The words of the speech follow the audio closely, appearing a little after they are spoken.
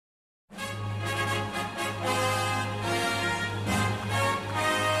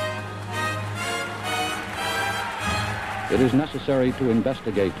It is necessary to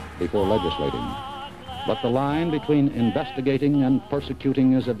investigate before legislating. But the line between investigating and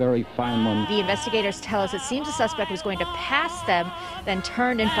persecuting is a very fine one. The investigators tell us it seems the suspect was going to pass them, then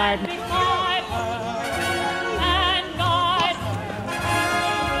turned and fired.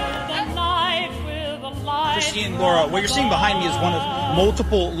 Christine, Laura, what you're seeing behind me is one of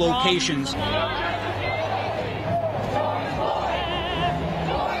multiple locations. I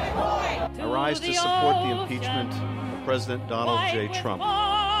rise to support the impeachment of President Donald J. Trump.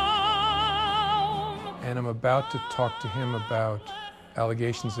 And I'm about to talk to him about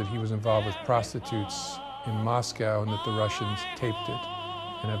allegations that he was involved with prostitutes in Moscow and that the Russians taped it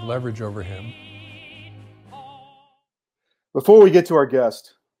and have leverage over him. Before we get to our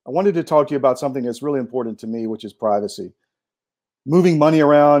guest, I wanted to talk to you about something that's really important to me, which is privacy. Moving money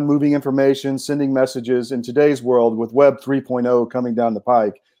around, moving information, sending messages in today's world with Web 3.0 coming down the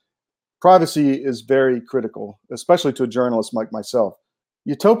pike, privacy is very critical, especially to a journalist like myself.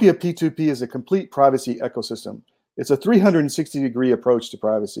 Utopia P2P is a complete privacy ecosystem. It's a 360-degree approach to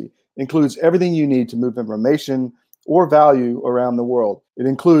privacy. It includes everything you need to move information or value around the world. It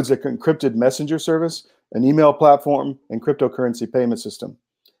includes an encrypted messenger service, an email platform, and cryptocurrency payment system.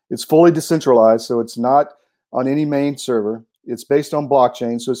 It's fully decentralized, so it's not on any main server. It's based on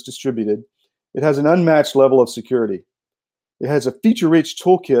blockchain, so it's distributed. It has an unmatched level of security. It has a feature-rich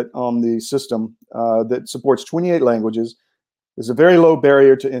toolkit on the system that supports 28 languages. There's a very low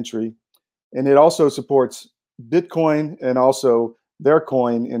barrier to entry, and it also supports Bitcoin and also their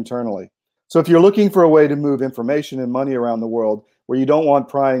coin internally. So if you're looking for a way to move information and money around the world where you don't want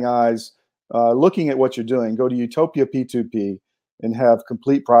prying eyes looking at what you're doing, go to Utopia P2P and have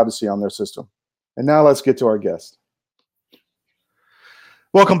complete privacy on their system. And now let's get to our guest.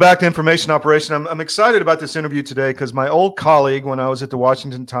 Welcome back to Information Operation. I'm excited about this interview today because my old colleague when I was at the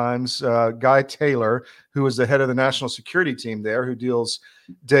Washington Times, Guy Taylor, who is the head of the national security team there, who deals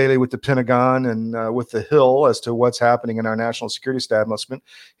daily with the Pentagon and with the Hill as to what's happening in our national security establishment.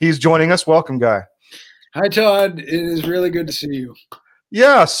 He's joining us. Welcome, Guy. Hi, Todd. It is really good to see you.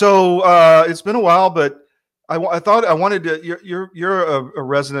 Yeah, so it's been a while, but I thought I wanted to. You're a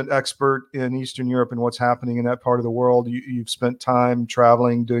resident expert in Eastern Europe and what's happening in that part of the world. You've spent time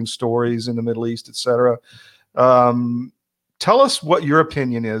traveling, doing stories in the Middle East, etc. Tell us what your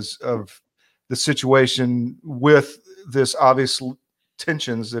opinion is of the situation with this obvious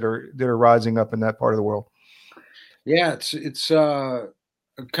tensions that are rising up in that part of the world. Yeah, it's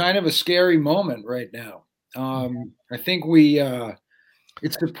kind of a scary moment right now. I think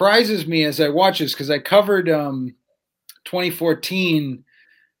it surprises me as I watch this because I covered 2014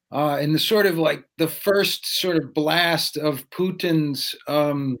 in the sort of like the first sort of blast of Putin's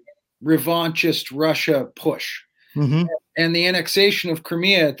revanchist Russia push and the annexation of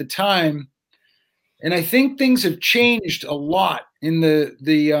Crimea at the time. And I think things have changed a lot in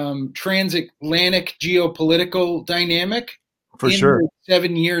the transatlantic geopolitical dynamic for sure. The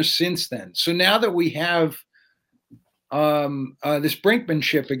 7 years since then. So now that we have this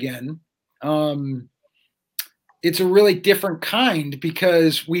brinkmanship again, it's a really different kind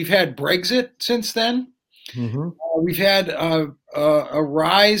because we've had Brexit since then. We've had a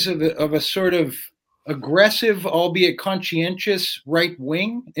rise of a sort of aggressive, albeit conscientious, right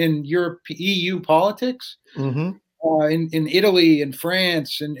wing in EU politics. In Italy and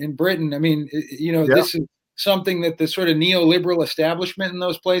France and in Britain. I mean, This is something that the sort of neoliberal establishment in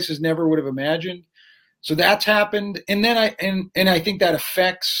those places never would have imagined. So that's happened, and then I think that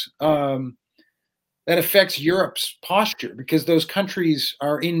affects Europe's posture because those countries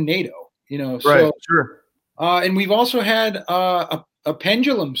are in NATO, Right, so, sure. And we've also had a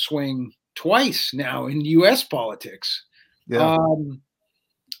pendulum swing twice now in U.S. politics. Yeah.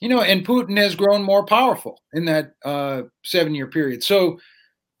 And Putin has grown more powerful in that 7-year period. So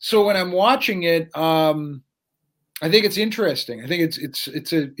when I'm watching it, I think it's interesting. I think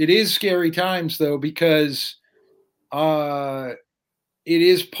it is scary times though, because it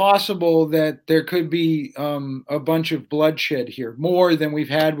is possible that there could be a bunch of bloodshed here, more than we've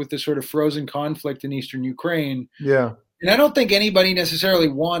had with the sort of frozen conflict in Eastern Ukraine. Yeah. And I don't think anybody necessarily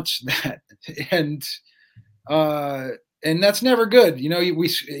wants that. And that's never good.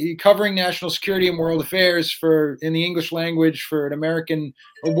 We covering national security and world affairs in the English language for an American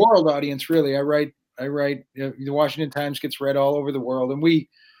or world audience, really. I write, the Washington Times gets read all over the world. And we,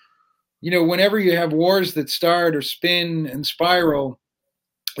 whenever you have wars that start or spin and spiral,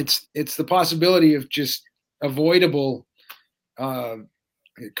 it's the possibility of just avoidable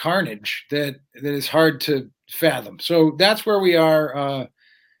carnage that is hard to fathom. So that's where we are.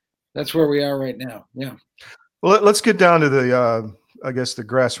 That's where we are right now. Yeah. Well, let's get down to the I guess, the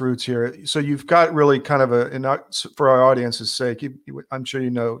grassroots here. So you've got really kind of for our audience's sake, I'm sure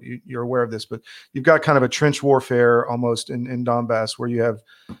you're aware of this, but you've got kind of a trench warfare almost in Donbass, where you have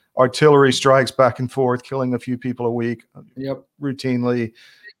artillery strikes back and forth, killing a few people a week, routinely.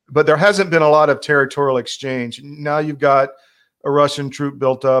 But there hasn't been a lot of territorial exchange. Now you've got a Russian troop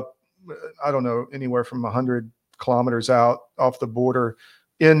built up, I don't know, anywhere from 100 kilometers out off the border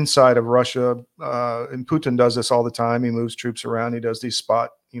inside of Russia. And Putin does this all the time. He moves troops around. He does these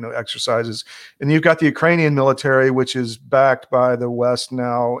spot, exercises. And you've got the Ukrainian military, which is backed by the West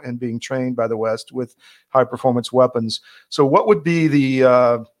now and being trained by the West with high performance weapons. So what would be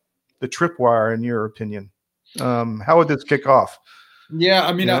the tripwire in your opinion? How would this kick off? Yeah,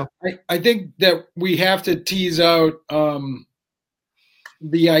 I mean, I think that we have to tease out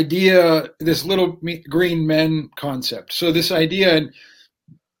the idea, this little green men concept. So this idea, and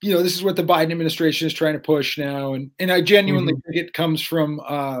this is what the Biden administration is trying to push now, and I genuinely think it comes from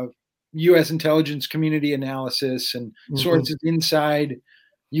U.S. intelligence community analysis and sources inside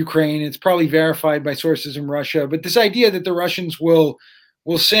Ukraine. It's probably verified by sources in Russia, but this idea that the Russians will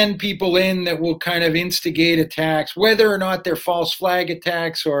send people in that will kind of instigate attacks, whether or not they're false flag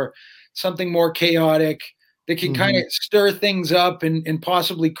attacks or something more chaotic, that can kind of stir things up and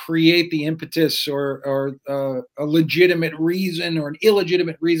possibly create the impetus or a legitimate reason or an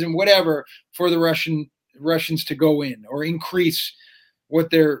illegitimate reason, whatever, for the Russians to go in or increase what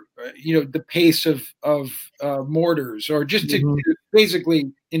their the pace of mortars, or just to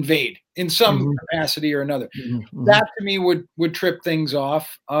basically invade in some capacity or another. That to me would trip things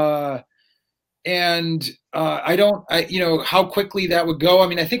off. And I don't, how quickly that would go. I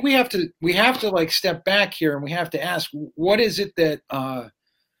mean, I think we have to like step back here, and we have to ask, what is it that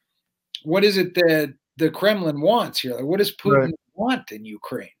the Kremlin wants here? Like, what does Putin want in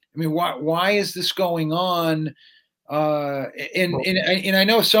Ukraine? I mean, why is this going on? And I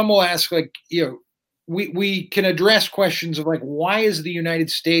know some will ask, like, we can address questions of, like, why is the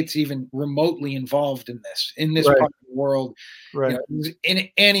United States even remotely involved in this part of the world, in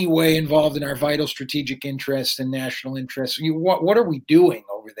any way involved in our vital strategic interests and national interests? What are we doing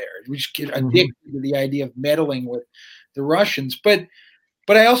over there? We just get addicted to the idea of meddling with the Russians. But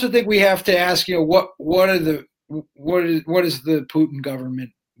I also think we have to ask, what does the Putin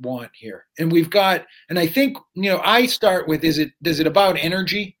government want here? And I think, I start with, is it about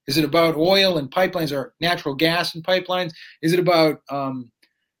energy? Is it about oil and pipelines, or natural gas and pipelines? Is it about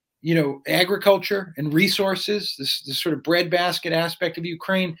agriculture and resources, this sort of breadbasket aspect of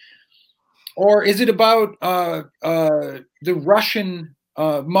Ukraine? Or is it about the Russian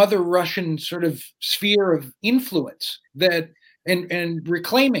mother Russian sort of sphere of influence and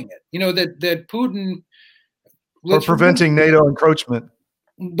reclaiming it, that Putin, or preventing NATO encroachment?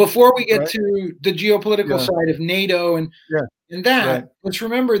 Before we get to the geopolitical side of NATO and that, let's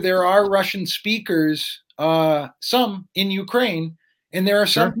remember there are Russian speakers, some in Ukraine, and there are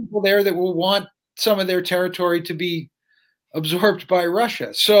some people there that will want some of their territory to be absorbed by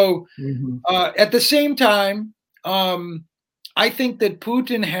Russia. So at the same time, I think that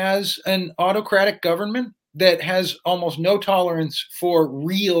Putin has an autocratic government that has almost no tolerance for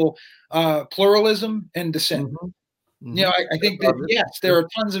real pluralism and dissent. I think that, yes, there are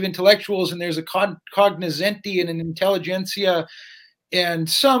tons of intellectuals, and there's a cognoscenti and an intelligentsia and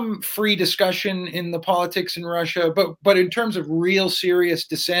some free discussion in the politics in Russia. But in terms of real serious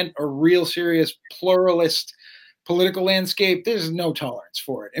dissent or real serious pluralist political landscape, there's no tolerance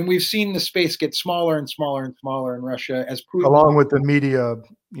for it. And we've seen the space get smaller and smaller and smaller in Russia as Putin, along with the media,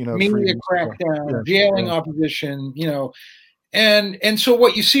 media crackdown, jailing opposition, And so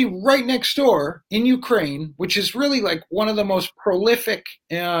what you see right next door in Ukraine, which is really like one of the most prolific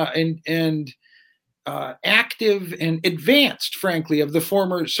and active and advanced, frankly, of the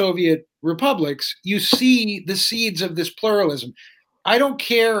former Soviet republics, you see the seeds of this pluralism. I don't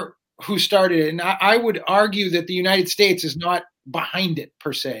care who started it, and I would argue that the United States is not behind it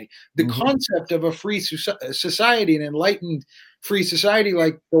per se. The concept of a free society, an enlightened free society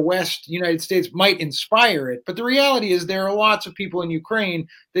like the West, United States, might inspire it. But the reality is there are lots of people in Ukraine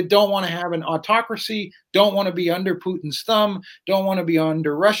that don't want to have an autocracy, don't want to be under Putin's thumb, don't want to be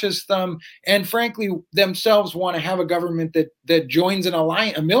under Russia's thumb, and frankly, themselves want to have a government that joins an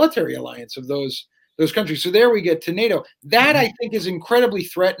alliance, a military alliance of those countries. So there we get to NATO. That, I think, is incredibly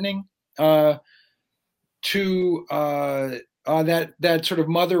threatening to that sort of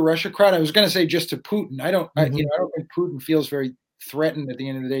mother Russia crowd. I was going to say just to Putin. I don't think Putin feels very threatened at the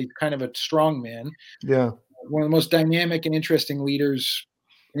end of the day. He's kind of a strong man. Yeah. One of the most dynamic and interesting leaders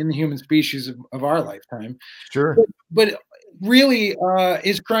in the human species of our lifetime. Sure. But really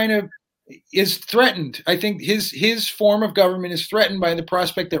is trying to is threatened. I think his form of government is threatened by the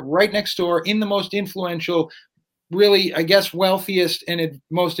prospect that right next door, in the most influential, really, I guess, wealthiest and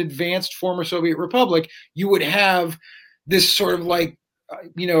most advanced former Soviet republic, you would have this sort of like,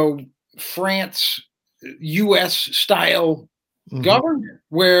 France, U.S. style government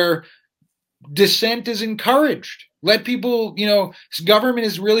where dissent is encouraged. Let people, government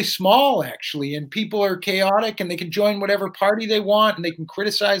is really small actually, and people are chaotic and they can join whatever party they want and they can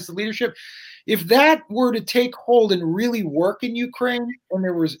criticize the leadership. If that were to take hold and really work in Ukraine, and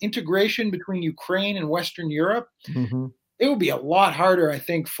there was integration between Ukraine and Western Europe, it would be a lot harder, I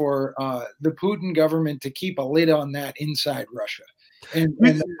think, for the Putin government to keep a lid on that inside Russia. And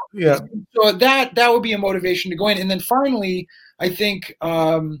so that would be a motivation to go in. And then finally, I think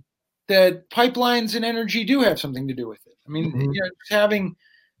that pipelines and energy do have something to do with it. I mean, having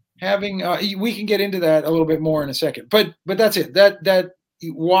we can get into that a little bit more in a second, but that's it. That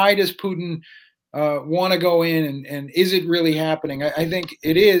why does Putin want to go in, and is it really happening? I think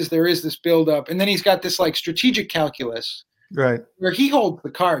it is. There is this buildup, and then he's got this like strategic calculus, right, where he holds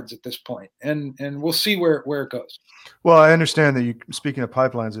the cards at this point, and we'll see where it goes. Well, I understand that speaking of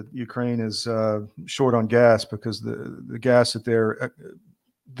pipelines, that Ukraine is short on gas because the gas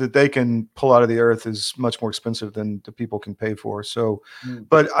that they can pull out of the earth is much more expensive than the people can pay for. So,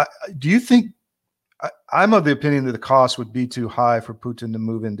 but do you think, I'm of the opinion that the cost would be too high for Putin to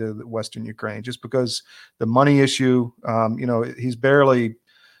move into Western Ukraine, just because the money issue, he's barely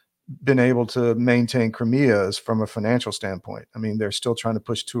been able to maintain Crimea from a financial standpoint. I mean, they're still trying to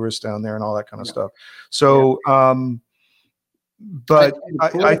push tourists down there and all that kind of stuff. So, but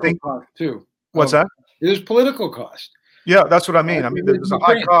I think cost too. What's that? There's political cost. Yeah, that's what I mean. I mean, there's a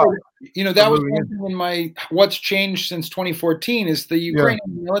high cost. That was one thing in my what's changed since 2014 is the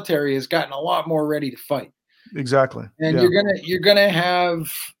Ukrainian military has gotten a lot more ready to fight. Exactly. And you're gonna have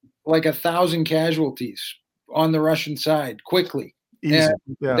like 1,000 casualties on the Russian side quickly. Easy.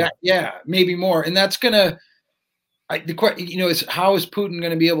 Maybe more. And that's gonna is how is Putin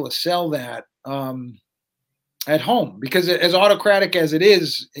gonna be able to sell that at home? Because as autocratic as it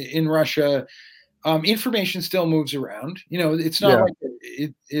is in Russia, information still moves around. It's not like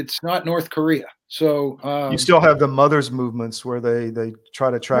it's not North Korea. So you still have the mothers movements where they try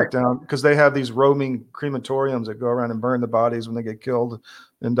to track down, because they have these roaming crematoriums that go around and burn the bodies when they get killed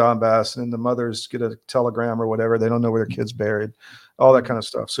in Donbass, and the mothers get a telegram or whatever. They don't know where their kid's buried, all that kind of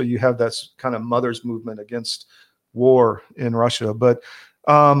stuff. So you have that kind of mothers movement against war in Russia. But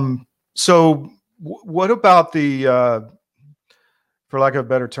so what about the for lack of a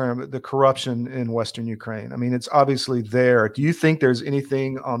better term, the corruption in Western Ukraine? I mean, it's obviously there. Do you think there's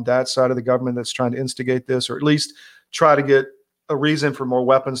anything on that side of the government that's trying to instigate this, or at least try to get a reason for more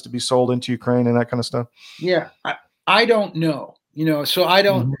weapons to be sold into Ukraine and that kind of stuff? Yeah, I don't know. So I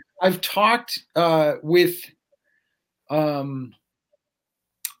don't. I've talked with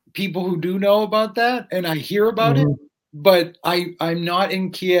people who do know about that, and I hear about it. But I'm not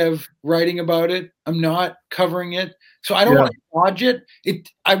in Kiev writing about it. I'm not covering it. So I don't want to dodge it.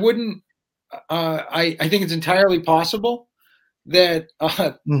 I wouldn't. I think it's entirely possible that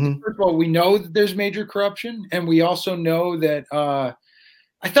first of all, we know that there's major corruption, and we also know that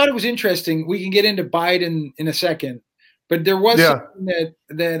I thought it was interesting. We can get into Biden in a second, but there was something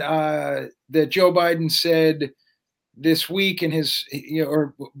that Joe Biden said this week in his,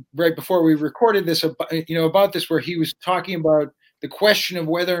 or right before we recorded this, about this, where he was talking about the question of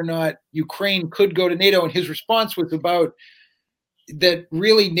whether or not Ukraine could go to NATO, and his response was about that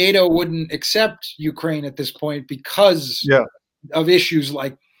really NATO wouldn't accept Ukraine at this point because of issues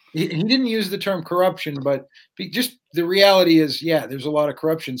like, he didn't use the term corruption, but just the reality is, there's a lot of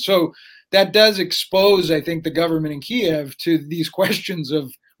corruption. So that does expose, I think, the government in Kiev to these questions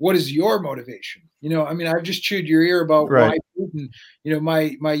of, what is your motivation? I mean, I've just chewed your ear about why Putin,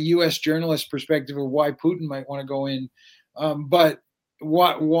 my U.S. journalist perspective of why Putin might want to go in. But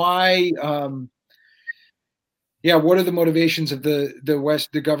why? What are the motivations of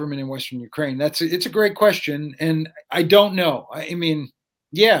the government in Western Ukraine? It's a great question, and I don't know. I mean,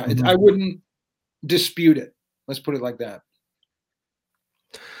 I wouldn't dispute it. Let's put it like that.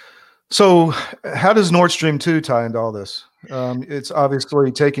 So how does Nord Stream 2 tie into all this? It's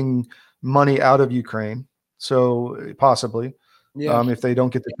obviously taking money out of Ukraine. So possibly, if they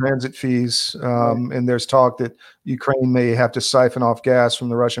don't get the transit fees, and there's talk that Ukraine may have to siphon off gas from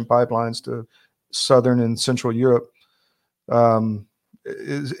the Russian pipelines to Southern and Central Europe.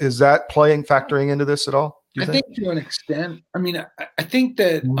 Is that factoring into this at all? I think to an extent. I mean, I think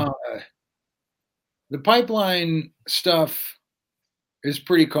that the pipeline stuff is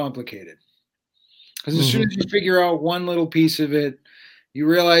pretty complicated, because as soon as you figure out one little piece of it, you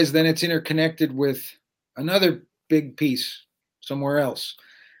realize then it's interconnected with another big piece somewhere else.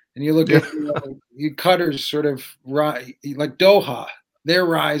 And you look at Qatar's sort of like Doha, their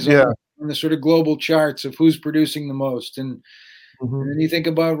rise on the sort of global charts of who's producing the most, and then you think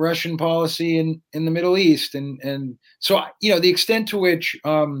about Russian policy in the Middle East, and so the extent to which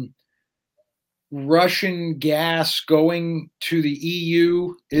Russian gas going to the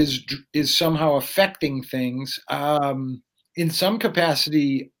EU is somehow affecting things in some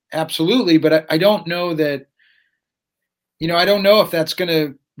capacity, absolutely. But I don't know that. I don't know if that's going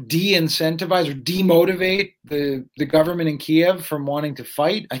to de-incentivize or demotivate the government in Kiev from wanting to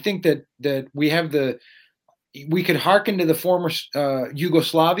fight. I think that we could hearken to the former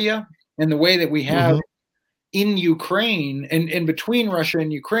Yugoslavia and the way that we have in Ukraine and between Russia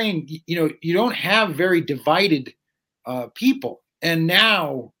and Ukraine. You don't have very divided people. And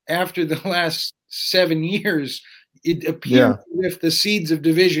now, after the last 7 years, it appears as if the seeds of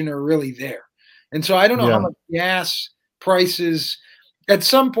division are really there. And so I don't know how much gas prices. At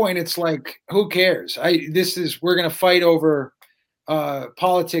some point, it's like, who cares? We're going to fight over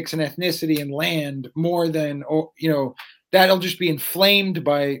politics and ethnicity and land more than that'll just be inflamed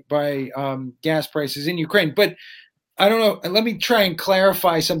by gas prices in Ukraine. But I don't know. Let me try and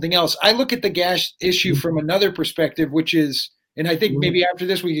clarify something else. I look at the gas issue from another perspective, which is, and I think maybe after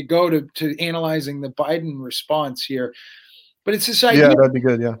this we could go to analyzing the Biden response here. But it's this idea. Yeah, that'd be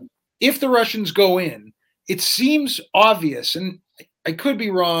good. Yeah. If the Russians go in, it seems obvious, and I could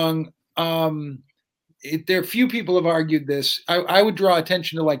be wrong. There few people have argued this. I would draw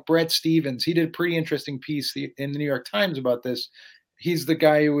attention to like Bret Stephens. He did a pretty interesting piece in the New York Times about this. He's the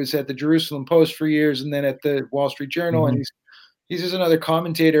guy who was at the Jerusalem Post for years and then at the Wall Street Journal, and he's just another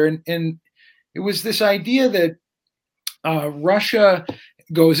commentator. And it was this idea that Russia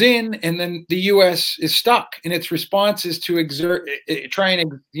goes in, and then the U.S. is stuck, and its response is to try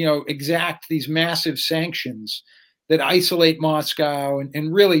and exact these massive sanctions that isolate Moscow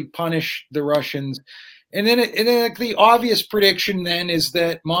and really punish the Russians. And then like the obvious prediction then is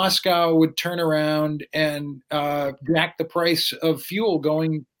that Moscow would turn around and jack the price of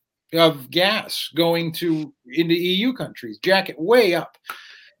gas going into EU countries, jack it way up.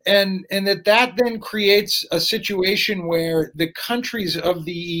 And that then creates a situation where the countries of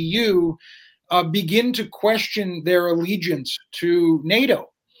the EU begin to question their allegiance to NATO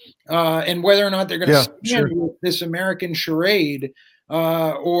and whether or not they're going to stand with this American charade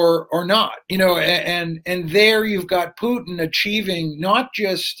or not. And there you've got Putin achieving not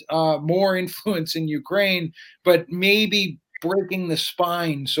just more influence in Ukraine, but maybe breaking the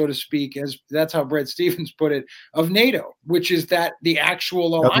spine, so to speak, as that's how Bret Stephens put it, of NATO, which is that the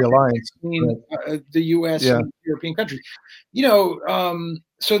actual alliance between the U.S. and European countries.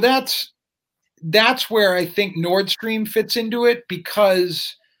 So that's where I think Nord Stream fits into it,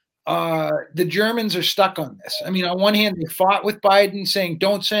 because the Germans are stuck on this. I mean, on one hand, they fought with Biden saying,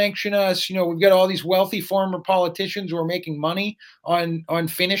 don't sanction us. We've got all these wealthy former politicians who are making money on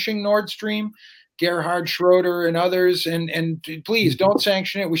finishing Nord Stream. Gerhard Schroeder and others, and please don't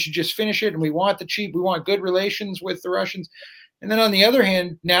sanction it. We should just finish it, and we want we want good relations with the Russians. And then on the other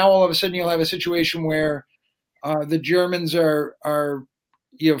hand, now all of a sudden you'll have a situation where the Germans are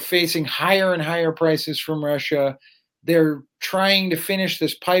facing higher and higher prices from Russia. They're trying to finish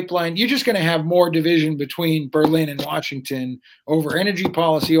this pipeline. You're just going to have more division between Berlin and Washington over energy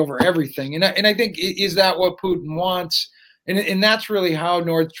policy, over everything. And I think, is that what Putin wants? And that's really how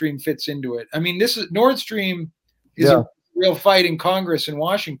Nord Stream fits into it. I mean, Nord Stream is a real fight in Congress in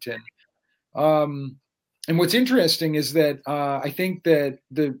Washington. And what's interesting is that I think that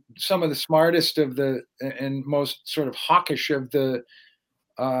some of the smartest and most sort of hawkish of the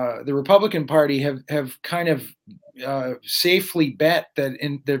Republican Party have kind of safely bet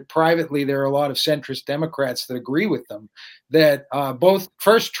that privately there are a lot of centrist Democrats that agree with them, that both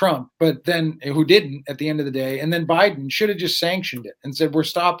first Trump, but then who didn't at the end of the day, and then Biden should have just sanctioned it and said, we're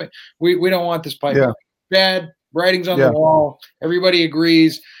stopping. We don't want this pipeline. Bad, writing's on the wall. Everybody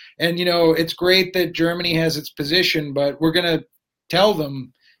agrees. And, it's great that Germany has its position, but we're going to tell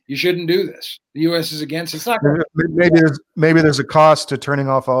them, you shouldn't do this. The U.S. is against it. It's not maybe there's a cost to turning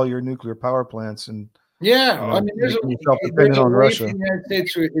off all your nuclear power plants, and I mean, there's a way for the United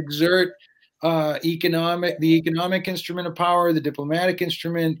States to exert the economic instrument of power, the diplomatic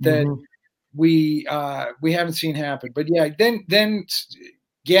instrument that we haven't seen happen. But then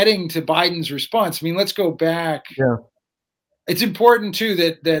getting to Biden's response. I mean, let's go back. Yeah, it's important too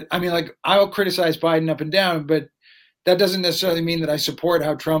that I mean, like, I'll criticize Biden up and down, but that doesn't necessarily mean that I support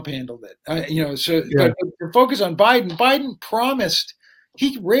how Trump handled it. But to focus on Biden, Biden promised,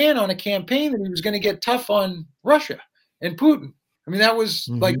 he ran on a campaign that he was going to get tough on Russia and Putin. I mean, that was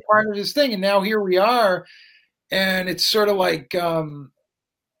like part of his thing. And now here we are, and it's sort of like, a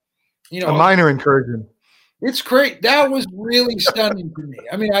minor incursion. It's great. That was really stunning to me.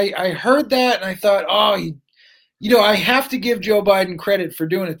 I mean, I heard that and I thought, oh, I have to give Joe Biden credit for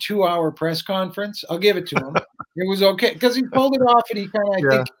doing a 2-hour press conference. I'll give it to him. It was okay because he pulled it off, and he kind of,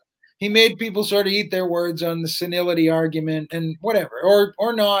 I think, he made people sort of eat their words on the senility argument and whatever,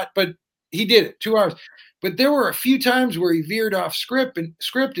 or not, but he did it 2 hours. But there were a few times where he veered off script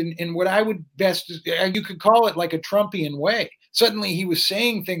in what I would best, you could call it like a Trumpian way. Suddenly he was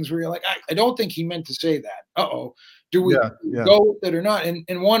saying things where you're like, I don't think he meant to say that. Uh-oh. Do we go with it or not?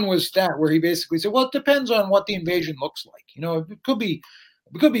 And one was that where he basically said, well, it depends on what the invasion looks like. It could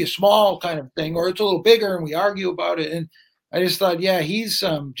be a small kind of thing, or it's a little bigger and we argue about it. And I just thought, yeah, he's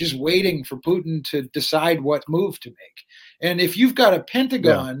just waiting for Putin to decide what move to make. And if you've got a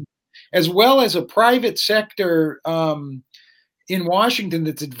Pentagon as well as a private sector in Washington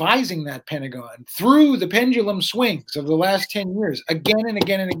that's advising that Pentagon through the pendulum swings of the last 10 years, again and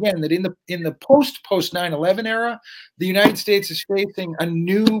again and again, that in the post 9/11 era, the United States is facing a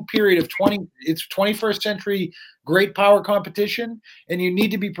new period of it's 21st century great power competition, and you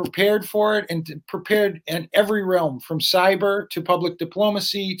need to be prepared for it, and prepared in every realm, from cyber to public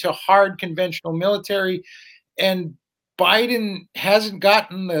diplomacy to hard conventional military. And Biden hasn't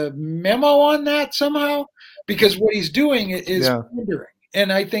gotten the memo on that somehow, because what he's doing is pandering.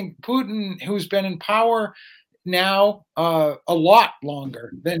 And I think Putin, who's been in power now a lot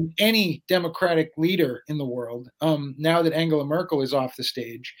longer than any Democratic leader in the world, now that Angela Merkel is off the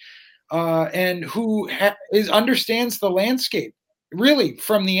stage, and who understands the landscape, really,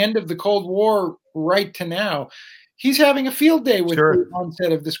 from the end of the Cold War right to now, he's having a field day with the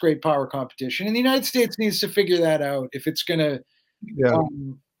onset of this great power competition. And the United States needs to figure that out if it's going to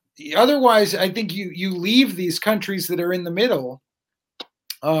otherwise, I think you leave these countries that are in the middle,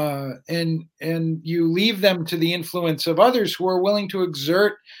 and you leave them to the influence of others who are willing to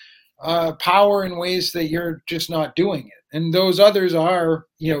exert power in ways that you're just not doing it. And those others are,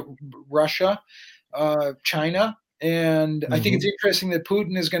 Russia, China. And I think it's interesting that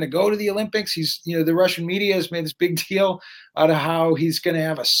Putin is going to go to the Olympics. The Russian media has made this big deal out of how he's going to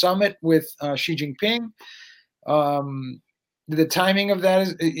have a summit with Xi Jinping. The timing of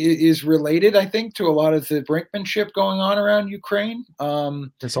that is related, I think, to a lot of the brinkmanship going on around Ukraine.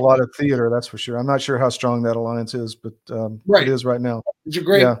 It's a lot of theater, that's for sure. I'm not sure how strong that alliance is, but it is right now. It's a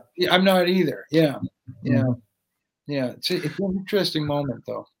great. Yeah, I'm not either. Yeah. It's an interesting moment,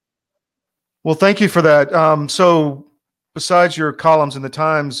 though. Well, thank you for that. So, besides your columns in the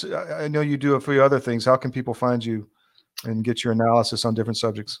Times, I know you do a few other things. How can people find you and get your analysis on different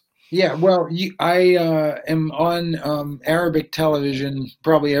subjects? Yeah, well, I am on Arabic television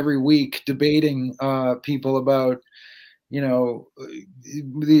probably every week debating people about, the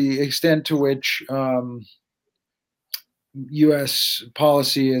extent to which U.S.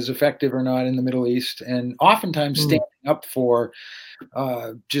 policy is effective or not in the Middle East, and oftentimes standing up for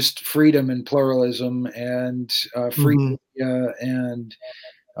just freedom and pluralism and free media and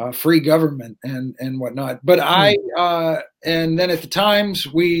free government and whatnot. But and then at the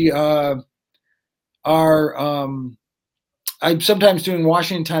Times, we are, I'm sometimes doing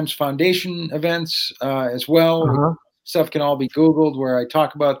Washington Times Foundation events as well. Stuff can all be Googled, where I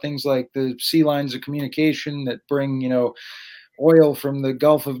talk about things like the sea lines of communication that bring, oil from the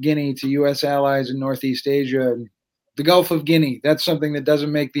Gulf of Guinea to U.S. allies in Northeast Asia. And the Gulf of Guinea, that's something that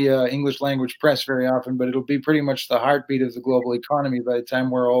doesn't make the English language press very often, but it'll be pretty much the heartbeat of the global economy by the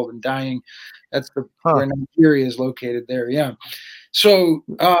time we're old and dying. That's where Nigeria is located there. Yeah. So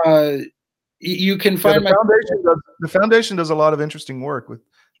you can find the foundation does a lot of interesting work with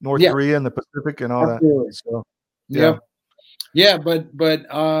North Korea and the Pacific and all that. So, but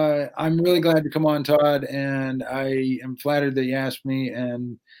I'm really glad to come on, Todd, and I am flattered that you asked me,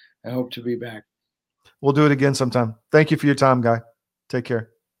 and I hope to be back. We'll do it again sometime. Thank you for your time, Guy. Take care.